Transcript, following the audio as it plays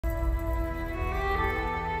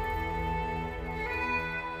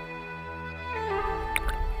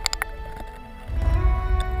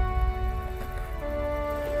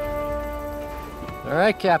All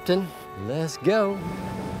right, Captain, let's go.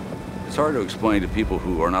 It's hard to explain to people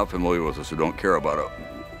who are not familiar with us, who don't care about it,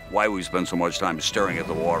 why we spend so much time staring at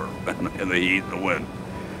the water and the heat and the wind.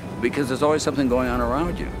 Because there's always something going on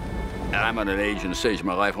around you. And I'm at an age and a stage of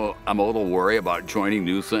my life where I'm a little worried about joining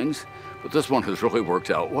new things, but this one has really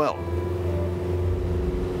worked out well.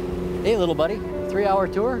 Hey, little buddy, 3-hour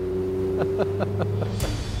tour?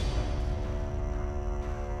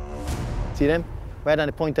 See them? Right on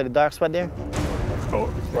the point of the dark spot there? Oh,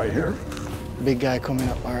 it's right here. Big guy coming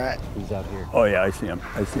up, all right. He's out here. Oh, yeah, I see him.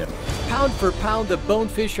 I see him. Pound for pound, the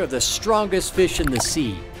bonefish are the strongest fish in the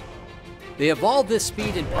sea. They evolve this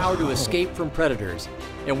speed and power to escape from predators.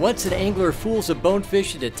 And once an angler fools a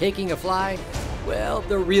bonefish into taking a fly, well,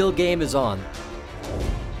 the real game is on.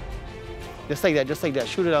 Just like that, just like that.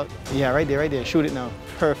 Shoot it out. Yeah, right there. Shoot it now.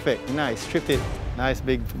 Perfect. Nice. Stripped it. Nice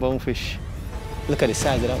big bonefish. Look at the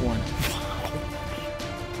size of that one.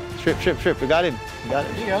 Strip. We got him. Got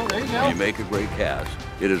it. There you go. You make a great cast.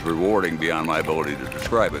 It is rewarding beyond my ability to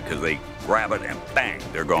describe it because they grab it and bang,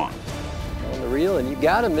 they're gone. On the reel, and you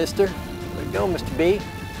got him, mister. There you go, Mr. B.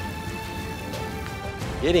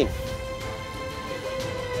 Get him.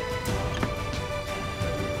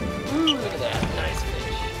 Ooh, look at that. Nice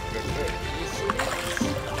fish.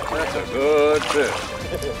 That's a good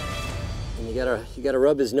fish. And you gotta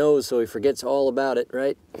rub his nose so he forgets all about it,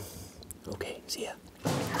 right? Okay, see ya.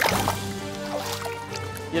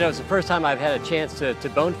 You know, it's the first time I've had a chance to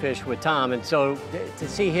bonefish with Tom, and so to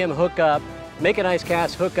see him hook up, make a nice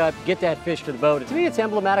cast, hook up, get that fish to the boat, to me it's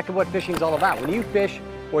emblematic of what fishing's all about. When you fish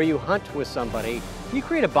or you hunt with somebody, you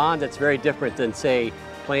create a bond that's very different than, say,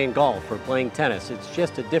 playing golf or playing tennis. It's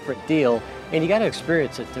just a different deal, and you gotta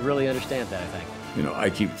experience it to really understand that, I think. You know, I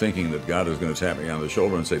keep thinking that God is going to tap me on the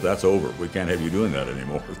shoulder and say, that's over. We can't have you doing that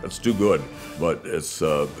anymore. That's too good. But it's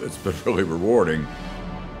been really rewarding.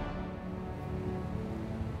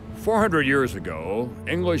 400 years ago,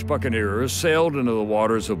 English buccaneers sailed into the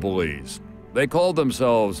waters of Belize. They called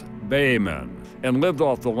themselves baymen and lived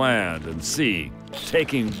off the land and sea,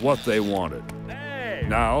 taking what they wanted.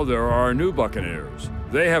 Now there are new buccaneers.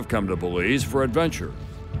 They have come to Belize for adventure,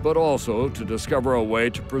 but also to discover a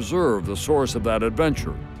way to preserve the source of that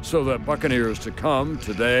adventure, so that buccaneers to come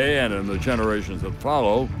today and in the generations that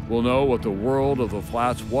follow will know what the world of the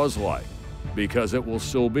flats was like, because it will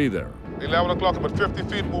still be there. 11 o'clock, about 50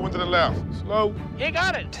 feet, moving to the left. Slow. You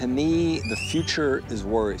got it! To me, the future is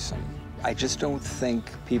worrisome. I just don't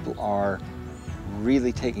think people are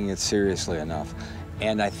really taking it seriously enough.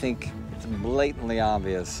 And I think it's blatantly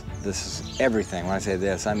obvious this is everything. When I say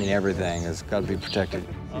this, I mean everything has got to be protected.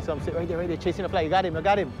 See something right there, chasing a fly. You got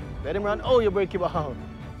him. Let him run. Oh, you break your bone.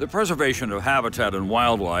 The preservation of habitat and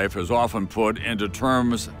wildlife is often put into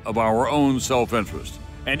terms of our own self-interest.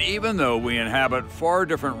 And even though we inhabit far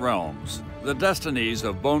different realms, the destinies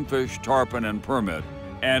of bonefish, tarpon, and permit,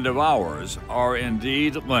 and of ours, are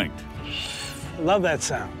indeed linked. Love that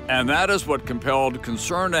sound. And that is what compelled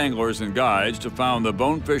concerned anglers and guides to found the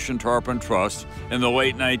Bonefish and Tarpon Trust in the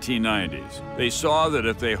late 1990s. They saw that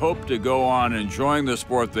if they hoped to go on enjoying the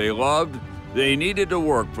sport they loved, they needed to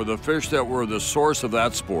work for the fish that were the source of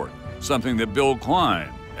that sport, something that Bill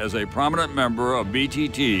Klein, as a prominent member of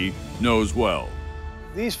BTT, knows well.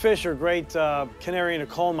 These fish are great canary in a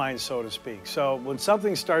coal mine, so to speak. So when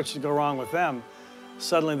something starts to go wrong with them,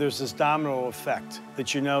 suddenly there's this domino effect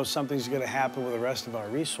that you know something's going to happen with the rest of our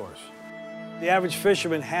resource. The average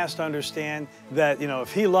fisherman has to understand that, you know,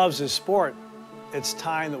 if he loves his sport, it's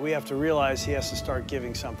time that we have to realize he has to start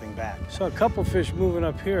giving something back. So a couple fish moving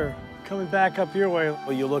up here, coming back up your way.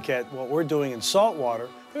 Well, you look at what we're doing in saltwater,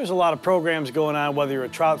 there's a lot of programs going on, whether you're a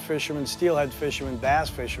trout fisherman, steelhead fisherman, bass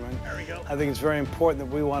fisherman. There we go. I think it's very important that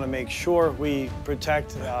we want to make sure we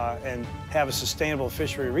protect and have a sustainable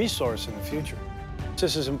fishery resource in the future.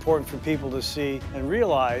 This is important for people to see and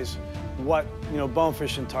realize what, you know,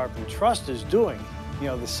 Bonefish and Tarpon Trust is doing. You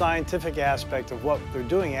know, the scientific aspect of what they're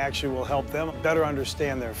doing actually will help them better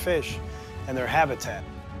understand their fish and their habitat.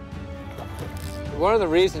 One of the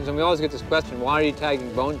reasons, and we always get this question, why are you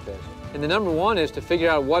tagging bonefish? And the number one is to figure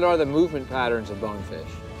out what are the movement patterns of bonefish.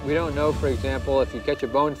 We don't know, for example, if you catch a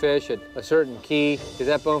bonefish at a certain key, is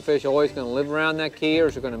that bonefish always going to live around that key or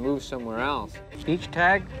is it going to move somewhere else? Each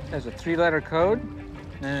tag has a 3-letter code,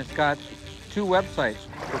 and it's got 2 websites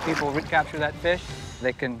where people recapture that fish.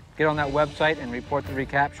 They can get on that website and report the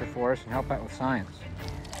recapture for us and help out with science.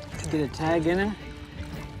 To get a tag in it,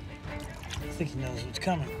 I think he knows what's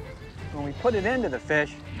coming. When we put it into the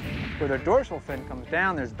fish, where their dorsal fin comes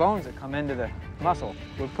down, there's bones that come into the muscle.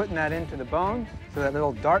 We're putting that into the bones so that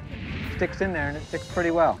little dart sticks in there, and it sticks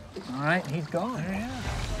pretty well. All right, he's gone. Yeah.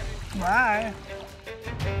 Bye.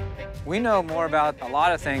 We know more about a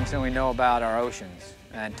lot of things than we know about our oceans.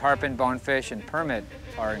 And tarpon, bonefish, and permit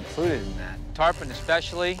are included in that. Tarpon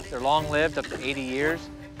especially, they're long-lived, up to 80 years.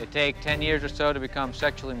 They take 10 years or so to become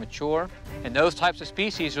sexually mature. And those types of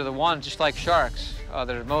species are the ones, just like sharks, that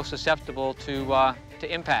are most susceptible to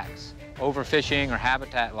impacts, overfishing or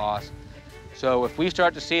habitat loss. So if we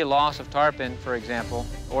start to see a loss of tarpon, for example,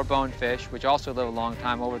 or bonefish, which also live a long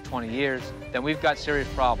time, over 20 years, then we've got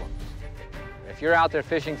serious problems. If you're out there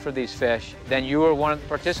fishing for these fish, then you are one of the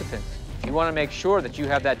participants. If you want to make sure that you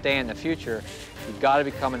have that day in the future, you've got to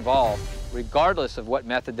become involved, regardless of what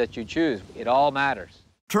method that you choose. It all matters.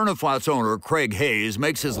 Turneffe Flats owner Craig Hayes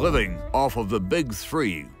makes his living off of the big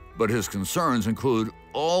three, but his concerns include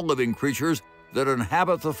all living creatures that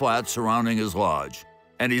inhabit the flats surrounding his lodge.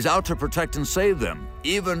 And he's out to protect and save them,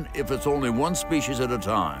 even if it's only one species at a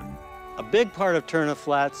time. A big part of Turneffe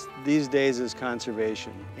Flats these days is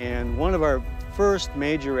conservation. And one of our first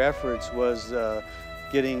major efforts was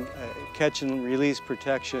getting catch and release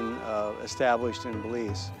protection established in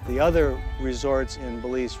Belize. The other resorts in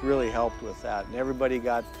Belize really helped with that. And everybody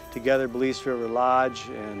got together, Belize River Lodge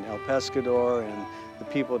and El Pescador and the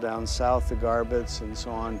people down south, the Garbets and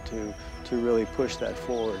so on, to really push that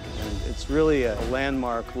forward. And it's really a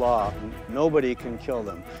landmark law. Nobody can kill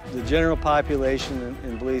them. The general population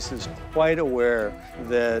in Belize is quite aware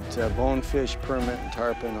that bonefish, permit, and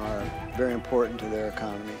tarpon are very important to their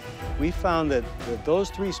economy. We found that those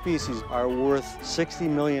three species are worth $60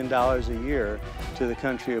 million a year to the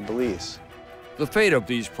country of Belize. The fate of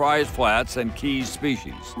these prized flats and key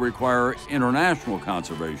species require international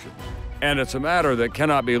conservation. And it's a matter that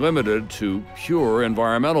cannot be limited to pure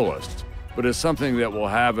environmentalists, but is something that will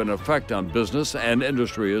have an effect on business and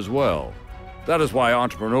industry as well. That is why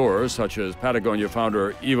entrepreneurs such as Patagonia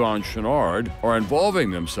founder Yvon Chouinard are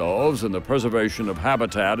involving themselves in the preservation of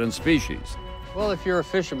habitat and species. Well, if you're a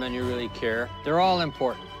fisherman, you really care. They're all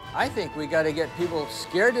important. I think we got to get people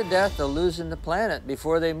scared to death of losing the planet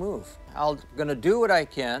before they move. I'm going to do what I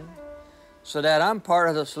can so that I'm part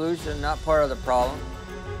of the solution, not part of the problem.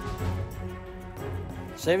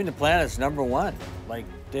 Saving the planet is number one. Like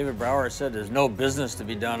David Brower said, there's no business to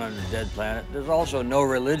be done on a dead planet. There's also no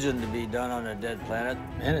religion to be done on a dead planet.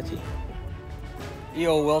 Humanity.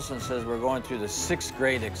 E.O. Wilson says we're going through the 6th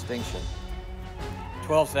great extinction.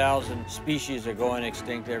 12,000 species are going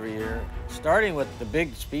extinct every year, starting with the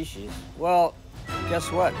big species. Well,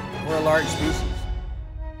 guess what? We're a large species.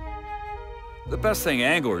 The best thing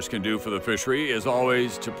anglers can do for the fishery is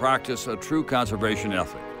always to practice a true conservation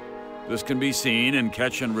ethic. This can be seen in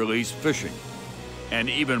catch and release fishing, and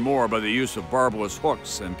even more by the use of barbless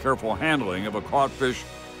hooks and careful handling of a caught fish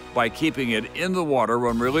by keeping it in the water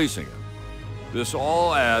when releasing it. This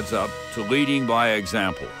all adds up to leading by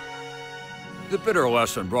example. The bitter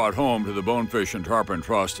lesson brought home to the Bonefish and Tarpon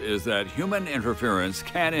Trust is that human interference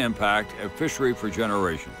can impact a fishery for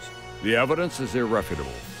generations. The evidence is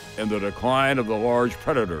irrefutable in the decline of the large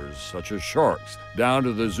predators, such as sharks, down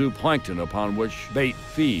to the zooplankton upon which bait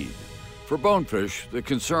feed. For bonefish, the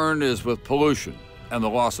concern is with pollution and the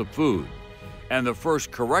loss of food. And the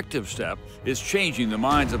first corrective step is changing the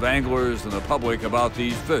minds of anglers and the public about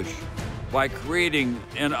these fish by creating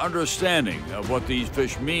an understanding of what these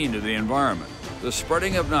fish mean to the environment, the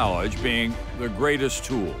spreading of knowledge being the greatest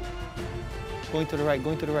tool. Going to the right,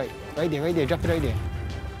 going to the right. Right there, drop it right there.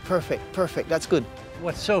 Perfect, perfect, that's good.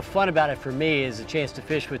 What's so fun about it for me is a chance to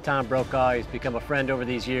fish with Tom Brokaw. He's become a friend over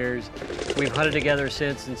these years. We've hunted together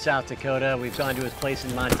since in South Dakota. We've gone to his place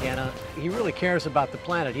in Montana. He really cares about the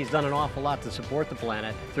planet. He's done an awful lot to support the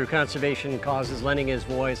planet through conservation causes, lending his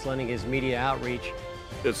voice, lending his media outreach.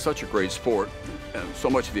 It's such a great sport, and so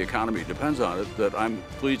much of the economy depends on it, that I'm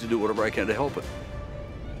pleased to do whatever I can to help it.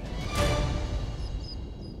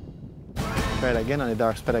 Try it again on the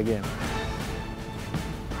dark spot again.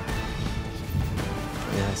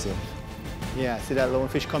 Yeah, I see. Yeah, see that lone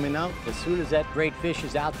fish coming out? As soon as that great fish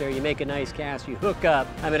is out there, you make a nice cast, you hook up.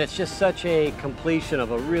 I mean, it's just such a completion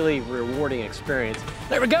of a really rewarding experience.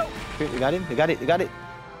 There we go! You got him? You got it? You got it?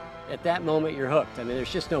 At that moment, you're hooked. I mean,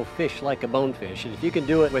 there's just no fish like a bonefish. And if you can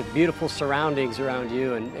do it with beautiful surroundings around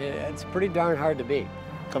you, and it's pretty darn hard to beat.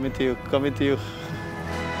 Coming to you, coming to you.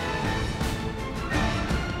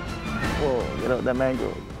 Whoa, get out that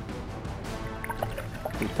mangrove.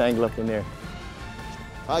 You tangle up in there.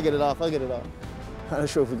 I'll get it off, I'll get it off. I'm not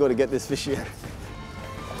sure if we go to get this fish here.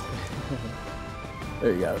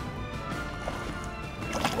 There you go.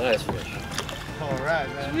 Nice fish. All right,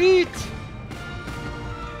 man. Sweet!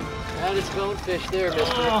 That is bonefish there, mister.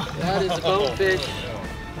 Oh. That is a bonefish.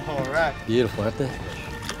 All right. Beautiful, aren't they?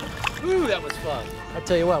 Woo, that was fun. I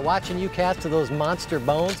tell you what, watching you cast to those monster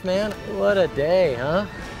bones, man, what a day, huh?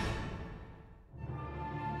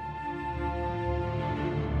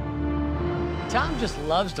 Tom just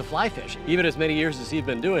loves to fly fish. Even as many years as he's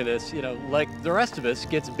been doing this, you know, like the rest of us,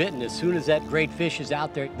 gets bitten as soon as that great fish is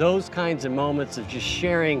out there. Those kinds of moments of just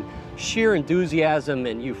sharing sheer enthusiasm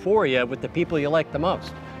and euphoria with the people you like the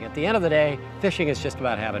most. At the end of the day, fishing is just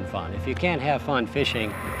about having fun. If you can't have fun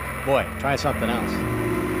fishing, boy, try something else.